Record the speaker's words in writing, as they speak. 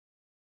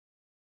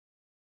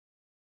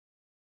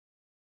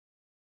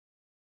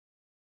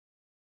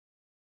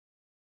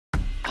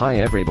Hi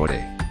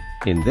everybody.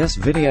 In this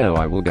video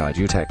I will guide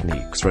you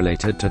techniques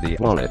related to the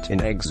wallet in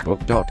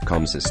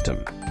Eggsbook.com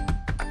system.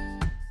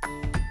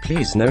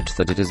 Please note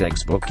that it is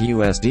Eggsbook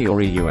USD or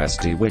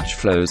EUSD which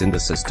flows in the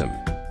system.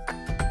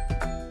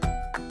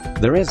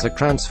 There is a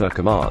transfer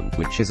command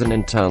which is an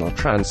internal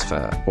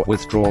transfer or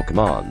withdraw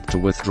command to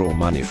withdraw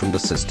money from the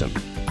system.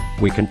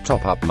 We can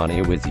top up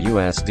money with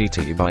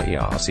USDT by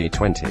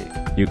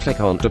ERC20. You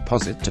click on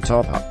deposit to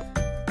top up.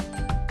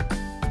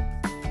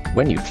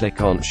 When you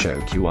click on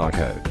show QR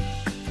code,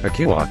 a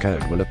QR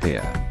code will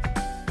appear.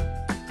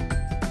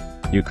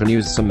 You can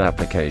use some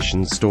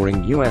applications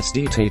storing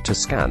USDT to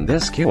scan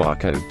this QR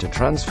code to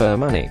transfer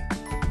money.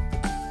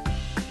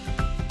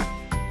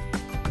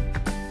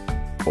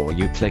 Or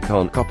you click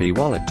on copy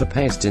wallet to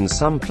paste in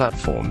some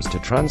platforms to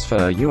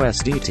transfer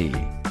USDT.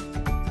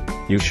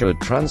 You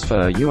should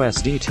transfer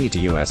USDT to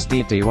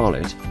USDT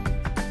wallet,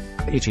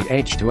 ETH to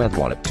ETH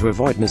wallet to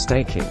avoid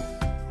mistaking.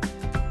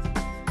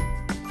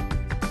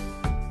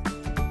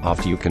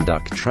 After you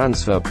conduct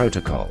transfer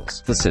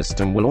protocols, the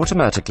system will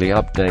automatically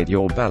update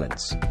your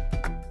balance.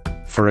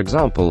 For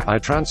example, I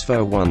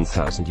transfer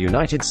 1,000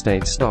 United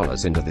States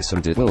dollars into this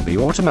and it will be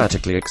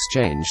automatically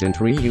exchanged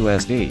into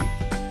EUSD.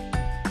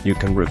 You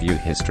can review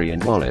history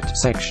in wallet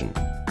section.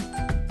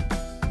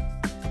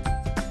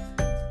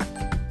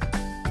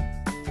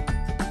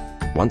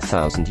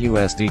 $1,000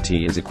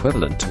 USDT is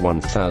equivalent to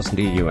 1,000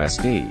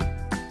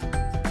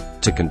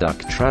 EUSD. To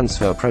conduct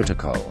transfer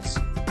protocols,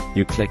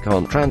 you click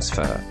on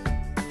transfer.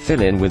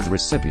 Fill in with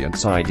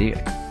recipient's ID.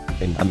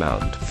 In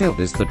amount field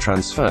is the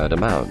transferred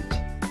amount.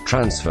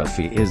 Transfer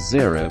fee is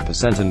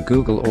 0% and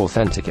Google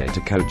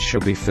Authenticator code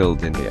should be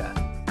filled in here.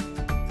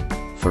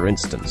 For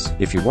instance,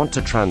 if you want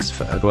to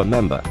transfer to a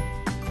member,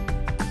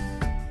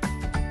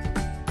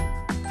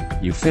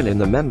 you fill in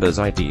the member's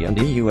ID and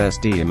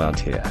EUSD amount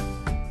here.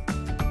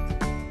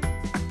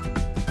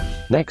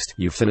 Next,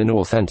 you fill in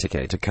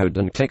Authenticator code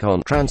and click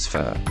on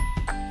transfer.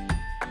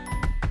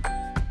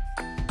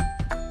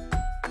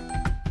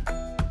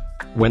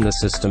 When the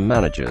system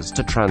manages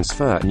to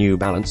transfer, new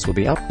balance will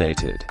be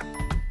updated.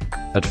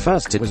 At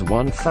first it was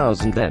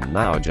 1,000, then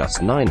now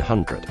just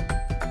 900.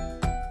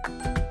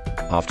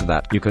 After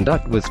that, you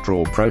conduct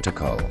withdrawal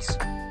protocols.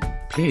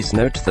 Please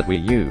note that we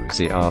use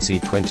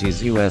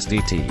ERC20's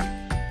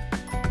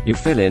USDT. You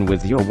fill in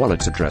with your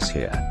wallet address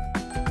here.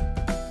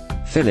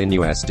 Fill in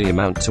USD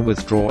amount to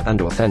withdraw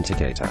and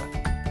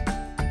Authenticator.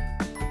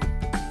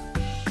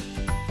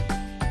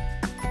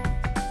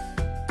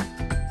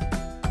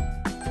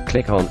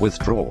 Click on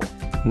withdraw.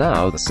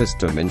 Now the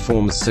system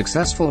informs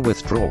successful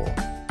withdrawal.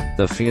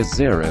 The fee is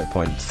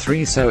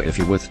 0.3, so if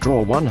you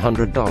withdraw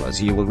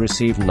 $100 you will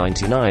receive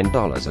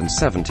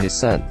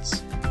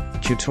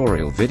 $99.70.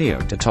 Tutorial video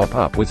to top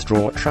up,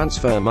 withdraw,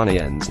 transfer money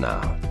ends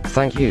now.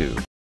 Thank you.